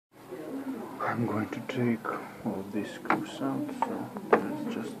I'm going to take all these screws out, so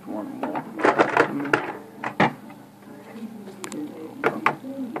there's just one more.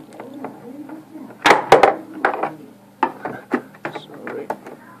 Sorry.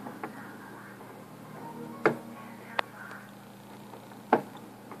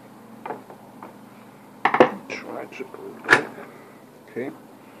 Try to put it. Okay.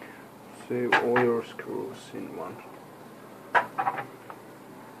 Save all your screws in one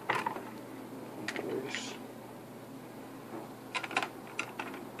place.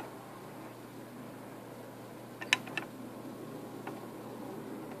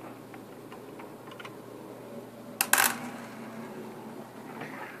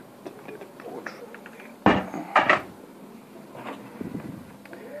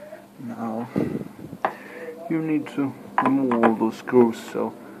 Now you need to remove all those screws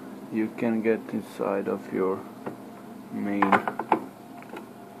so you can get inside of your main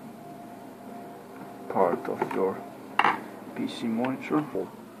part of your PC monitor.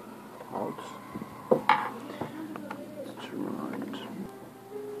 Out. That's right.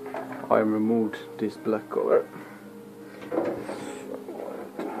 I removed this black cover.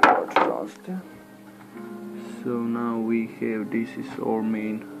 So now we have, this is our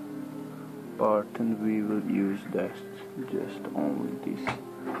main part, and we will use that. Just only this.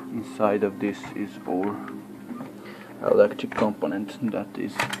 Inside of this is our electric component that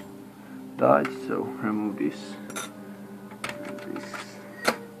is died, so remove this and this.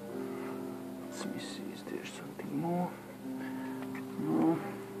 Let me see, is there something more? No.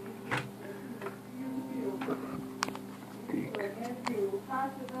 Take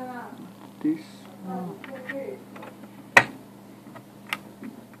this.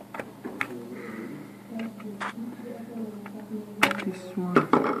 This one.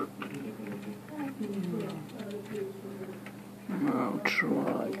 Now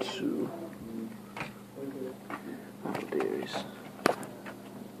try to. Oh, there is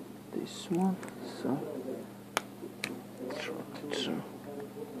this one. So try to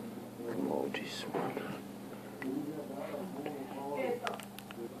remove this one.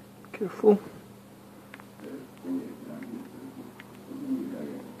 Careful.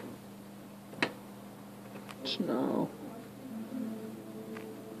 Now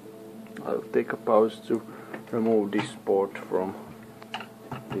I'll take a pause to remove this port from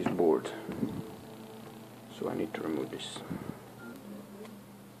this board. So I need to remove this.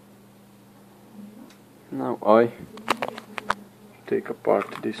 Now I take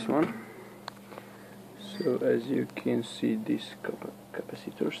apart this one. So as you can see, these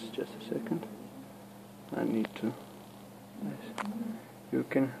capacitors, just a second. I need to, you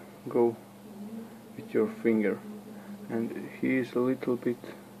can go with your finger, and he is a little bit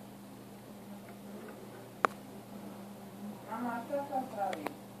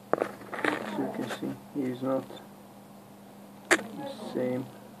as you can see, he is not the same.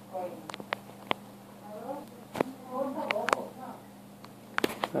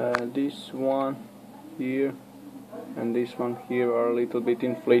 This one here and this one here are a little bit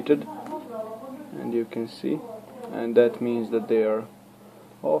inflated, and you can see, and that means that they are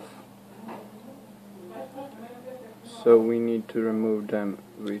off. So we need to remove them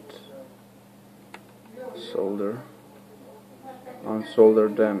with solder,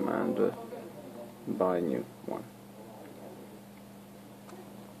 unsolder them and buy a new one.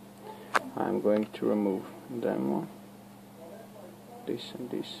 I'm going to remove them one, this and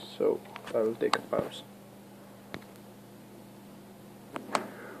this, so I will take a pause.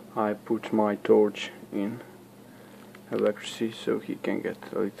 I put my torch in electricity so he can get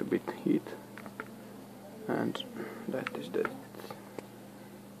a little bit heat, and that is that.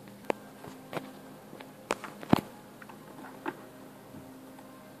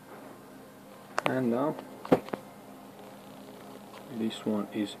 And now this one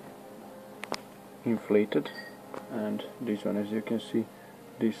is inflated, and this one, as you can see,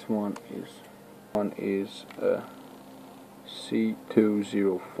 this one is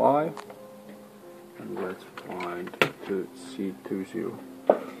C205, and let's find the C20.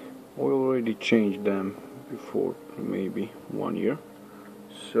 I already changed them before maybe 1 year,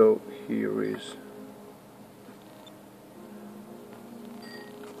 so here is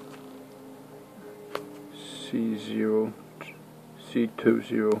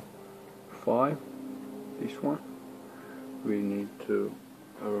C205, this one. We need to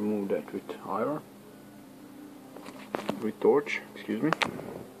remove that with iron, with torch, excuse me.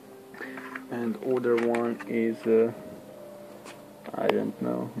 And other one is I don't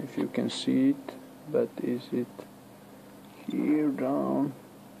know if you can see it, but is it here down?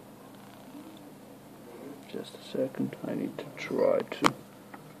 Just a second, I need to try to,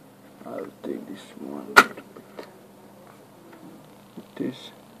 I'll take this one. It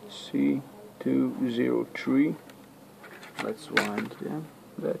is C203. Let's find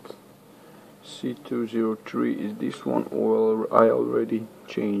that C203 is this one, or I already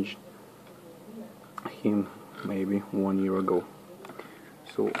changed him maybe 1 year ago.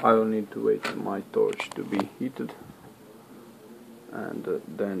 So I will need to wait for my torch to be heated, and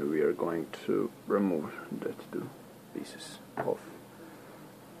then we are going to remove that two pieces off.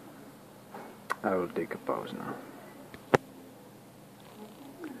 I will take a pause now.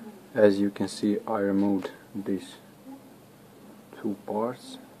 As you can see, I removed these two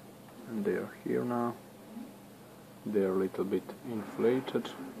parts, and they are here now. They are a little bit inflated.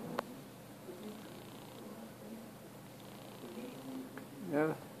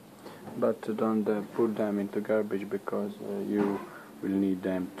 Yeah, but don't put them into garbage, because you will need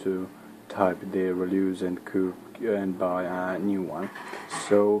them to type their values and buy a new one.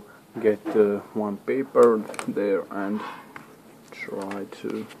 So get one paper there and try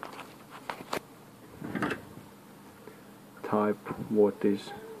to type what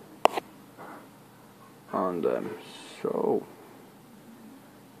is on them. So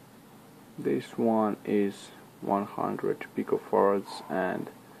this one is 100 picofarads and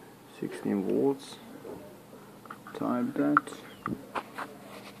 16 volts. Type that.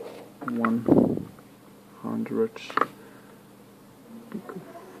 100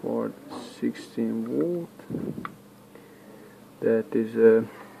 picofarad, 16 volt. That is a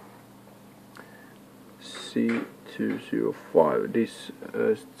C205. This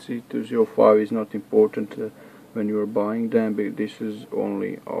C205 is not important when you are buying them, but this is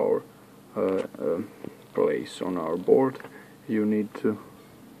only our place on our board. You need to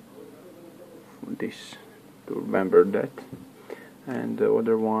remember that. And the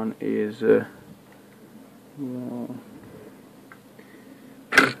other one is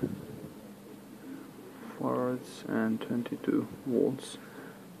farads and 22 volts.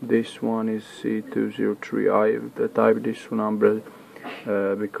 This one is C203. I type this number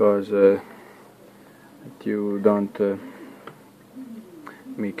because you don't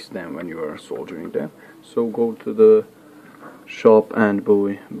mix them when you are soldering them. So go to the shop and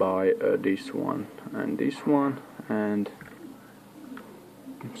buy this one and this one, and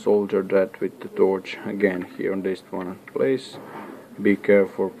solder that with the torch again here on this one place. Be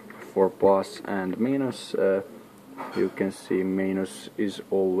careful for plus and minus. You can see minus is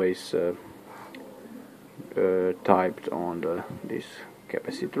always typed on this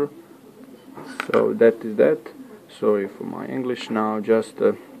capacitor. So that is that. Sorry for my English now. Just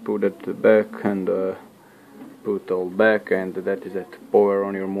put it back and put all back, and that is that. Power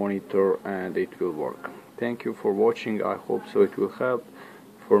on your monitor and it will work. Thank you for watching. I hope so it will help.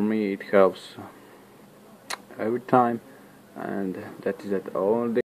 For me it helps every time, and that is that all.